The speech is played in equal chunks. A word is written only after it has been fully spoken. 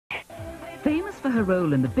Famous for her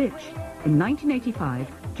role in The Bitch, in 1985,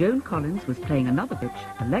 Joan Collins was playing another bitch,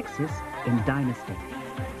 Alexis, in Dynasty.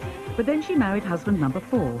 But then she married husband number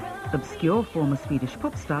 4, obscure former Swedish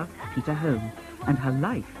pop star Peter Holm, and her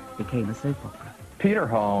life became a soap opera. Peter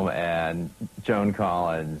Holm and Joan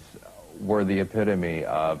Collins were the epitome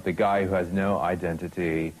of the guy who has no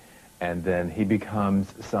identity, and then he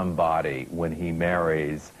becomes somebody when he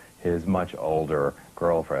marries his much older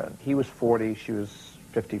girlfriend. He was 40, she was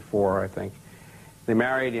 54, I think. They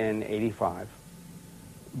married in 85.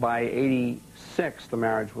 By 86, the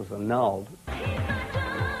marriage was annulled.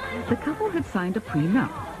 The couple had signed a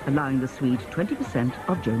prenup, allowing the Swede 20%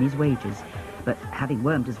 of Joni's wages. But having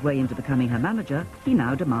wormed his way into becoming her manager, he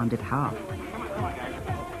now demanded half.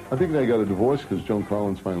 I think they got a divorce because Joan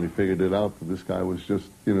Collins finally figured it out that this guy was just,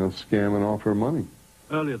 scamming off her money.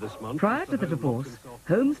 Earlier this month, prior to the divorce,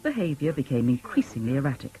 Holmes' behaviour became increasingly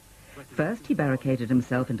erratic. First, he barricaded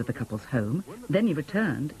himself into the couple's home. Then he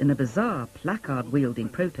returned in a bizarre placard-wielding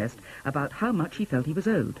protest about how much he felt he was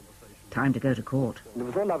owed. Time to go to court. It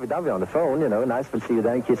was all lovey-dovey on the phone, nice, we'll see you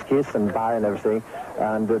then, kiss, kiss, and bye and everything.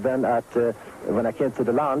 And then when I came to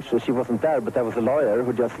the lunch, she wasn't there, but there was a lawyer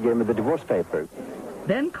who just gave me the divorce paper.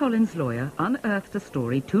 Then Collins' lawyer unearthed a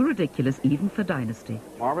story too ridiculous even for Dynasty.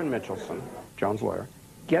 Marvin Mitchelson, Joan's lawyer,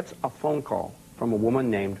 gets a phone call from a woman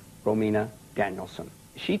named Romina Danielson.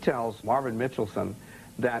 She tells Marvin Mitchelson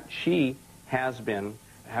that she has been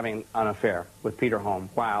having an affair with Peter Holm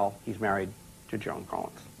while he's married to Joan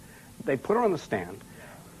Collins. They put her on the stand,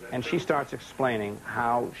 and she starts explaining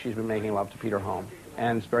how she's been making love to Peter Holm.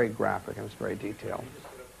 And it's very graphic and it's very detailed.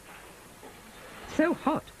 So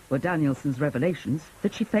hot were Danielson's revelations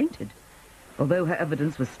that she fainted. Although her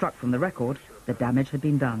evidence was struck from the record, the damage had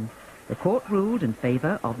been done. The court ruled in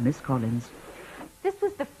favour of Miss Collins. This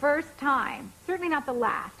was the first time, certainly not the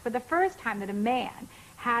last, but the first time that a man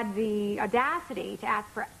had the audacity to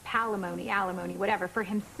ask for alimony, whatever, for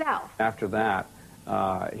himself. After that,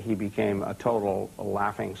 he became a total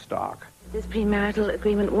laughingstock. This premarital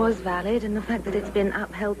agreement was valid, and the fact that it's been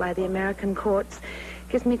upheld by the American courts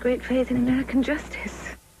gives me great faith in American justice.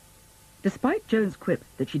 Despite Joan's quip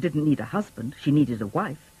that she didn't need a husband, she needed a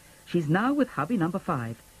wife, she's now with hubby number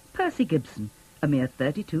 5, Percy Gibson, a mere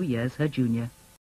 32 years her junior.